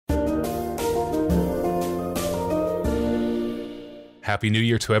Happy New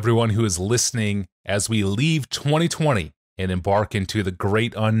Year to everyone who is listening as we leave 2020 and embark into the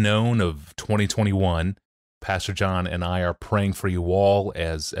great unknown of 2021. Pastor John and I are praying for you all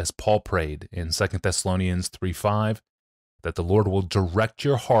as Paul prayed in 2 Thessalonians 3:5, that the Lord will direct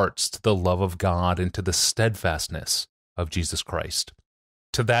your hearts to the love of God and to the steadfastness of Jesus Christ.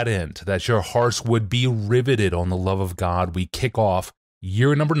 To that end, that your hearts would be riveted on the love of God, we kick off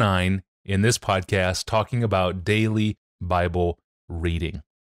year number 9 in this podcast talking about daily Bible reading.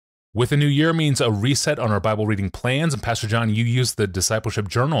 With a new year means a reset on our Bible reading plans. And Pastor John, you used the Discipleship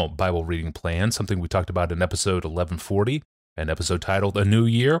Journal Bible reading plan, something we talked about in episode 1140, an episode titled A New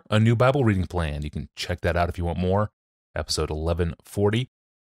Year, a New Bible Reading Plan. You can check that out if you want more, episode 1140.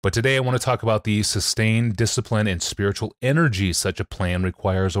 But today I want to talk about the sustained discipline and spiritual energy such a plan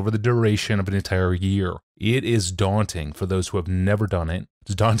requires over the duration of an entire year. It is daunting for those who have never done it.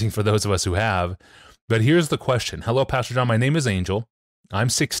 It's daunting for those of us who have. But here's the question. Hello, Pastor John. My name is Angel. I'm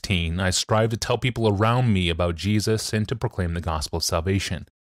 16. I strive to tell people around me about Jesus and to proclaim the gospel of salvation.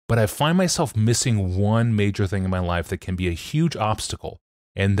 But I find myself missing one major thing in my life that can be a huge obstacle,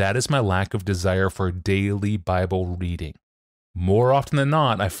 and that is my lack of desire for daily Bible reading. More often than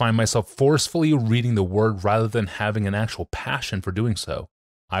not, I find myself forcefully reading the Word rather than having an actual passion for doing so.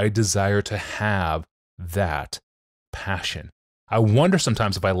 I desire to have that passion. I wonder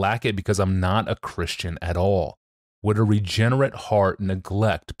sometimes if I lack it because I'm not a Christian at all. Would a regenerate heart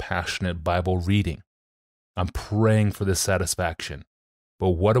neglect passionate Bible reading? I'm praying for this satisfaction. But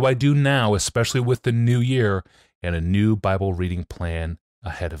what do I do now, especially with the new year and a new Bible reading plan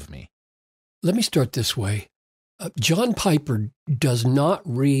ahead of me? Let me start this way. John Piper does not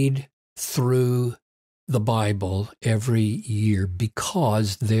read through the Bible every year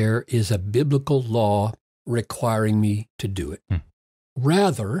because there is a biblical law requiring me to do it.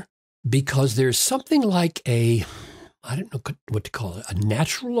 Rather, because there's something like I don't know what to call it, a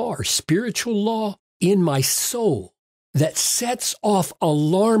natural law or spiritual law in my soul that sets off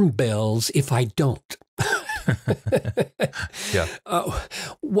alarm bells if I don't. Yeah.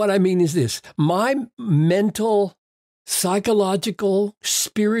 What I mean is this. My mental, psychological,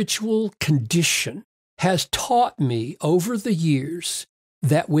 spiritual condition has taught me over the years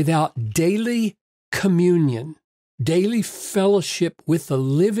that without daily communion, daily fellowship with the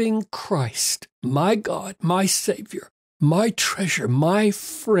living Christ, my God, my Savior, my treasure, my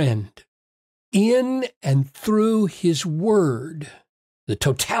friend, in and through His Word, the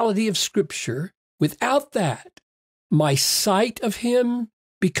totality of Scripture, without that, my sight of Him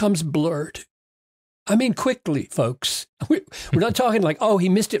becomes blurred. I mean, quickly, folks. We're not talking like, oh, he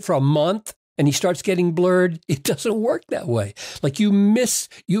missed it for a month and he starts getting blurred. It doesn't work that way. Like you miss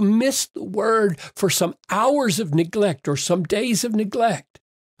the Word for some hours of neglect or some days of neglect.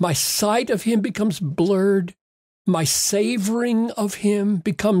 My sight of Him becomes blurred. My savoring of Him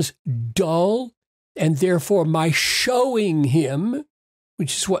becomes dull. And therefore my showing Him,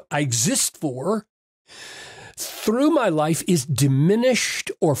 which is what I exist for, through my life is diminished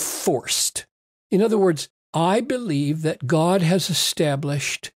or forced. In other words, I believe that God has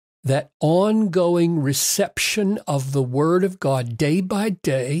established that ongoing reception of the Word of God day by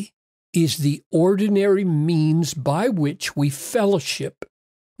day is the ordinary means by which we fellowship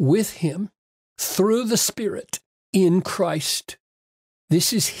with Him through the Spirit in Christ.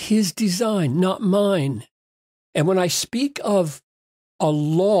 This is His design, not mine. And when I speak of a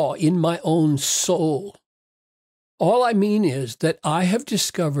law in my own soul, all I mean is that I have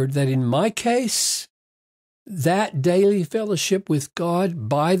discovered that in my case, that daily fellowship with God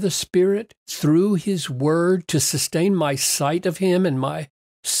by the Spirit through His Word to sustain my sight of Him and my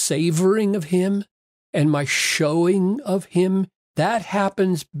savoring of Him and my showing of Him, that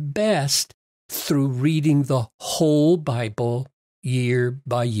happens best through reading the whole Bible year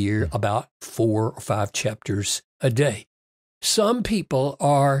by year, about 4 or 5 chapters a day. Some people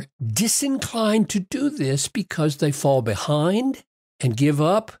are disinclined to do this because they fall behind and give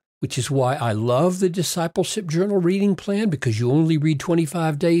up, which is why I love the Discipleship Journal reading plan, because you only read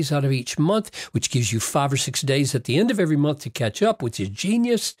 25 days out of each month, which gives you 5 or 6 days at the end of every month to catch up, which is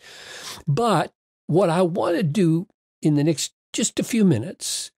genius. But what I want to do in the next just a few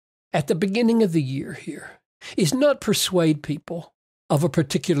minutes, at the beginning of the year here, is not persuade people of a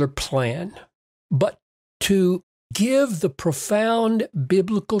particular plan, but to give the profound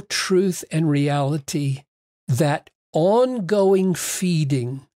biblical truth and reality that ongoing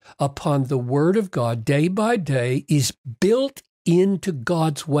feeding upon the Word of God day by day is built into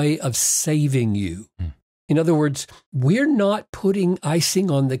God's way of saving you. In other words, we're not putting icing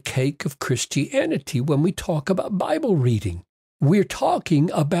on the cake of Christianity when we talk about Bible reading. We're talking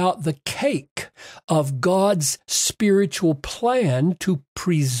about the cake of God's spiritual plan to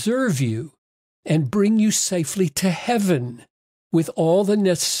preserve you and bring you safely to heaven with all the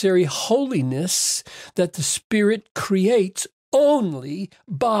necessary holiness that the Spirit creates only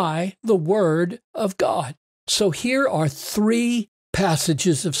by the Word of God. So here are 3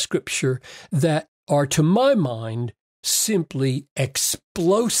 passages of Scripture that are, to my mind, simply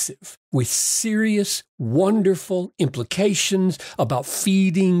explosive with serious, wonderful implications about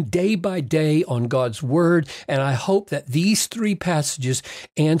feeding day by day on God's Word. And I hope that these 3 passages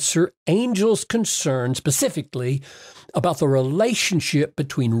answer Angel's concern specifically about the relationship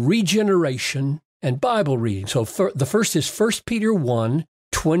between regeneration and Bible reading. So the first is 1 Peter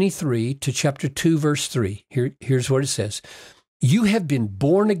 1:23 to chapter 2, verse 3. Here's what it says. You have been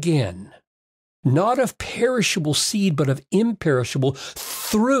born again, not of perishable seed, but of imperishable,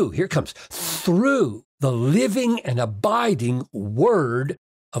 through the living and abiding Word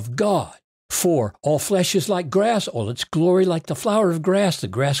of God. For all flesh is like grass, all its glory like the flower of grass. The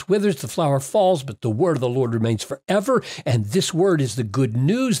grass withers, the flower falls, but the word of the Lord remains forever. And this word is the good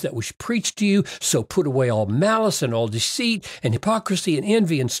news that was preached to you. So put away all malice and all deceit and hypocrisy and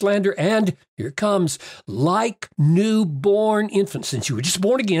envy and slander. And here it comes, like newborn infants, since you were just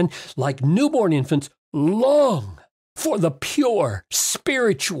born again, like newborn infants, long for the pure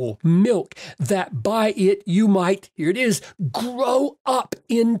spiritual milk, that by it you might, here it is, grow up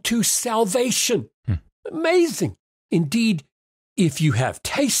into salvation. Amazing. Indeed, if you have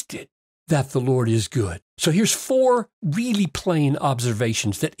tasted that the Lord is good. So here's 4 really plain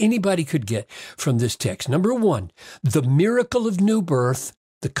observations that anybody could get from this text. Number 1, the miracle of new birth,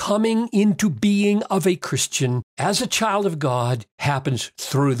 the coming into being of a Christian as a child of God, happens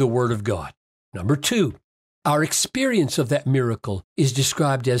through the Word of God. Number 2, our experience of that miracle is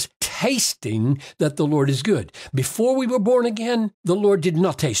described as tasting that the Lord is good. Before we were born again, the Lord did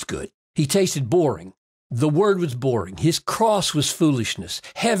not taste good. He tasted boring. The Word was boring. His cross was foolishness.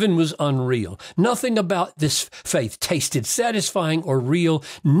 Heaven was unreal. Nothing about this faith tasted satisfying or real.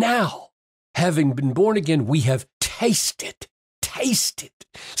 Now, having been born again, we have tasted.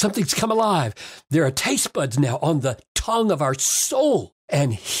 Something's come alive. There are taste buds now on the tongue of our soul.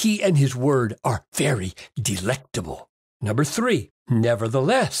 And He and His Word are very delectable. Number 3,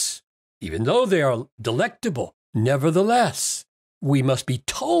 nevertheless, even though they are delectable, nevertheless, we must be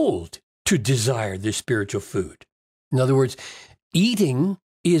told to desire this spiritual food. In other words, eating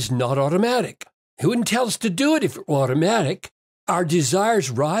is not automatic. He wouldn't tell us to do it if it were automatic. Our desires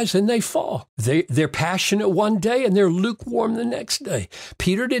rise and they fall. They're passionate one day and they're lukewarm the next day.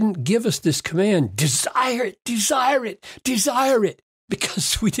 Peter didn't give us this command, desire it, desire it, desire it.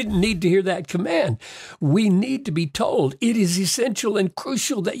 Because we didn't need to hear that command. We need to be told it is essential and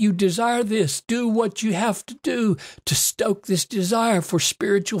crucial that you desire this. Do what you have to do to stoke this desire for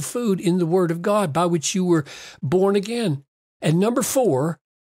spiritual food in the Word of God by which you were born again. And number 4,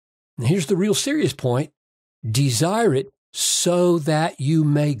 and here's the real serious point, desire it so that you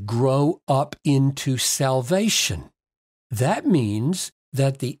may grow up into salvation. That means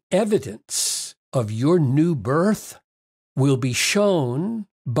that the evidence of your new birth will be shown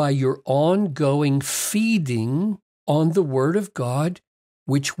by your ongoing feeding on the Word of God,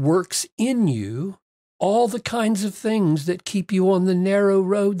 which works in you all the kinds of things that keep you on the narrow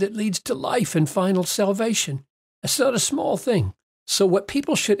road that leads to life and final salvation. That's not a small thing. So what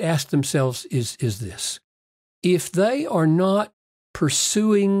people should ask themselves is this. If they are not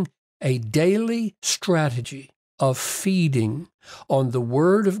pursuing a daily strategy of feeding on the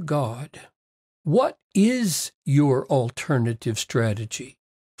Word of God, what is your alternative strategy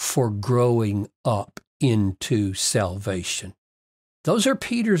for growing up into salvation? Those are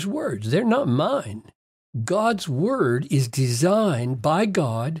Peter's words. They're not mine. God's Word is designed by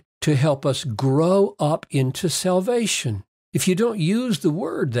God to help us grow up into salvation. If you don't use the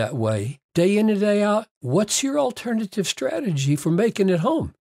Word that way, day in and day out, what's your alternative strategy for making it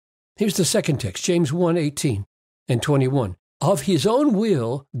home? Here's the second text, James 1:18 and 21. Of His own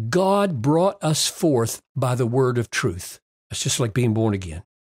will, God brought us forth by the word of truth. That's just like being born again.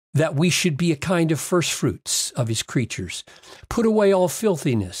 That we should be a kind of first fruits of His creatures. Put away all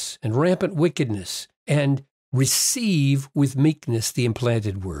filthiness and rampant wickedness, and receive with meekness the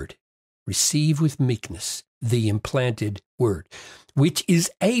implanted word. Receive with meekness the implanted word, which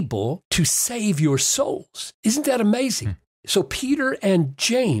is able to save your souls. Isn't that amazing? So Peter and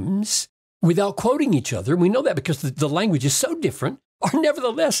James, without quoting each other, we know that because the language is so different, are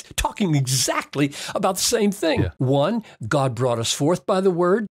nevertheless talking exactly about the same thing. Yeah. One, God brought us forth by the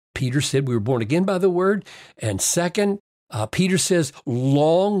word. Peter said we were born again by the word. And second, Peter says,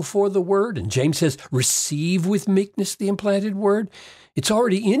 long for the word. And James says, receive with meekness the implanted word. It's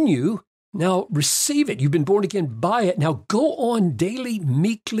already in you. Now receive it. You've been born again by it. Now go on daily,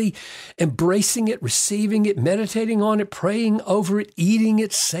 meekly, embracing it, receiving it, meditating on it, praying over it, eating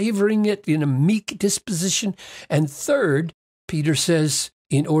it, savoring it in a meek disposition. And third, Peter says,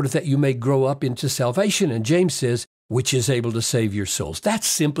 in order that you may grow up into salvation. And James says, which is able to save your souls. That's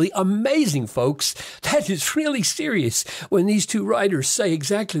simply amazing, folks. That is really serious when these two writers say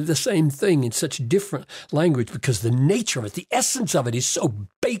exactly the same thing in such different language, because the nature of it, the essence of it is so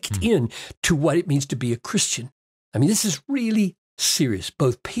baked in to what it means to be a Christian. I mean, this is really serious.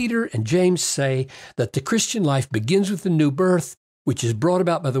 Both Peter and James say that the Christian life begins with the new birth, which is brought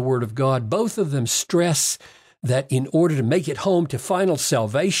about by the Word of God. Both of them stress that in order to make it home to final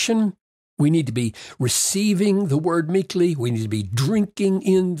salvation, we need to be receiving the word meekly. We need to be drinking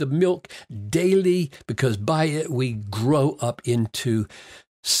in the milk daily, because by it we grow up into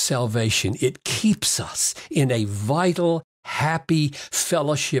salvation. It keeps us in a vital, happy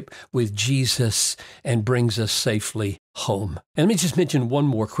fellowship with Jesus and brings us safely home. And let me just mention one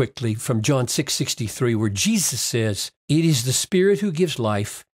more quickly from John 6:63, where Jesus says, "It is the Spirit who gives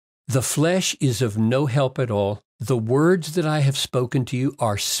life. The flesh is of no help at all. The words that I have spoken to you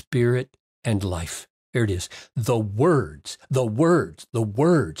are spirit and life." There it is. The words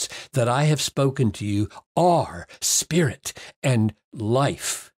that I have spoken to you are spirit and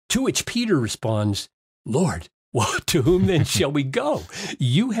life. To which Peter responds, Lord, well, to whom then shall we go?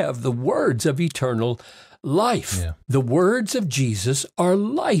 You have the words of eternal life. Yeah. The words of Jesus are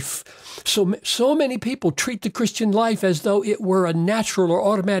life. So many people treat the Christian life as though it were a natural or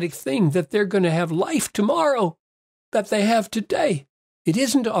automatic thing, that they're going to have life tomorrow that they have today. It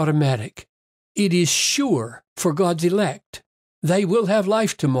isn't automatic. It is sure for God's elect. They will have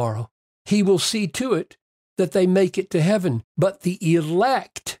life tomorrow. He will see to it that they make it to heaven. But the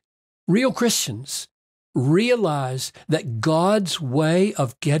elect, real Christians, realize that God's way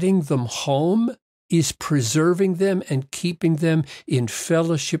of getting them home is preserving them and keeping them in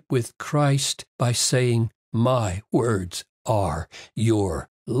fellowship with Christ by saying, my words are your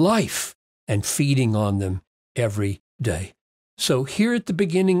life, and feeding on them every day. So here at the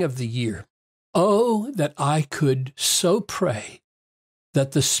beginning of the year, oh, that I could so pray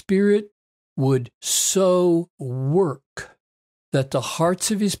that the Spirit would so work that the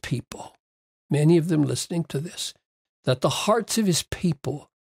hearts of His people, many of them listening to this, that the hearts of His people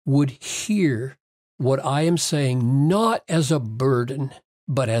would hear what I am saying, not as a burden,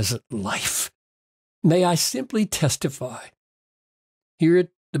 but as life. May I simply testify. Here at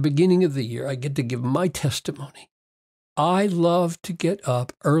the beginning of the year, I get to give my testimony. I love to get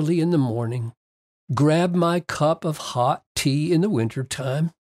up early in the morning, grab my cup of hot tea in the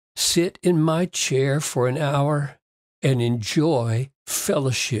wintertime, sit in my chair for an hour, and enjoy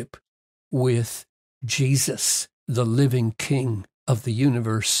fellowship with Jesus, the living King of the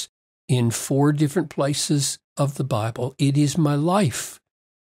universe, in 4 different places of the Bible. It is my life.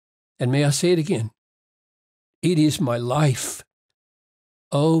 And may I say it again? It is my life.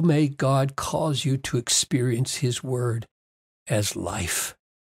 Oh, may God cause you to experience His word as life.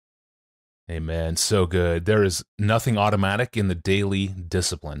 Amen. So good. There is nothing automatic in the daily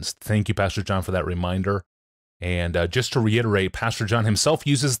disciplines. Thank you, Pastor John, for that reminder. And just to reiterate, Pastor John himself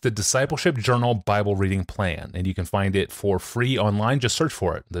uses the Discipleship Journal Bible Reading Plan, and you can find it for free online. Just search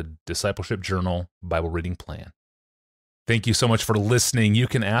for it, the Discipleship Journal Bible Reading Plan. Thank you so much for listening. You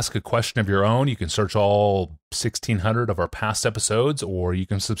can ask a question of your own. You can search all 1,600 of our past episodes, or you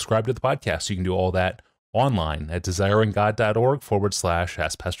can subscribe to the podcast. You can do all that online at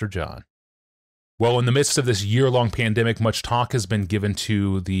desiringgod.org/Ask Pastor John. Well, in the midst of this year-long pandemic, much talk has been given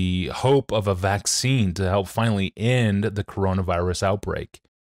to the hope of a vaccine to help finally end the coronavirus outbreak.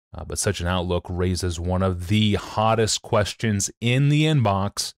 But such an outlook raises one of the hottest questions in the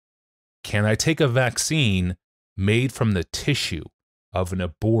inbox. Can I take a vaccine made from the tissue of an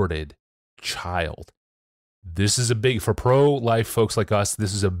aborted child? This is for pro-life folks like us,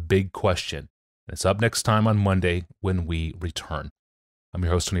 this is a big question. And it's up next time on Monday when we return. I'm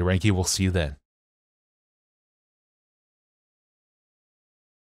your host, Tony Reinke. We'll see you then.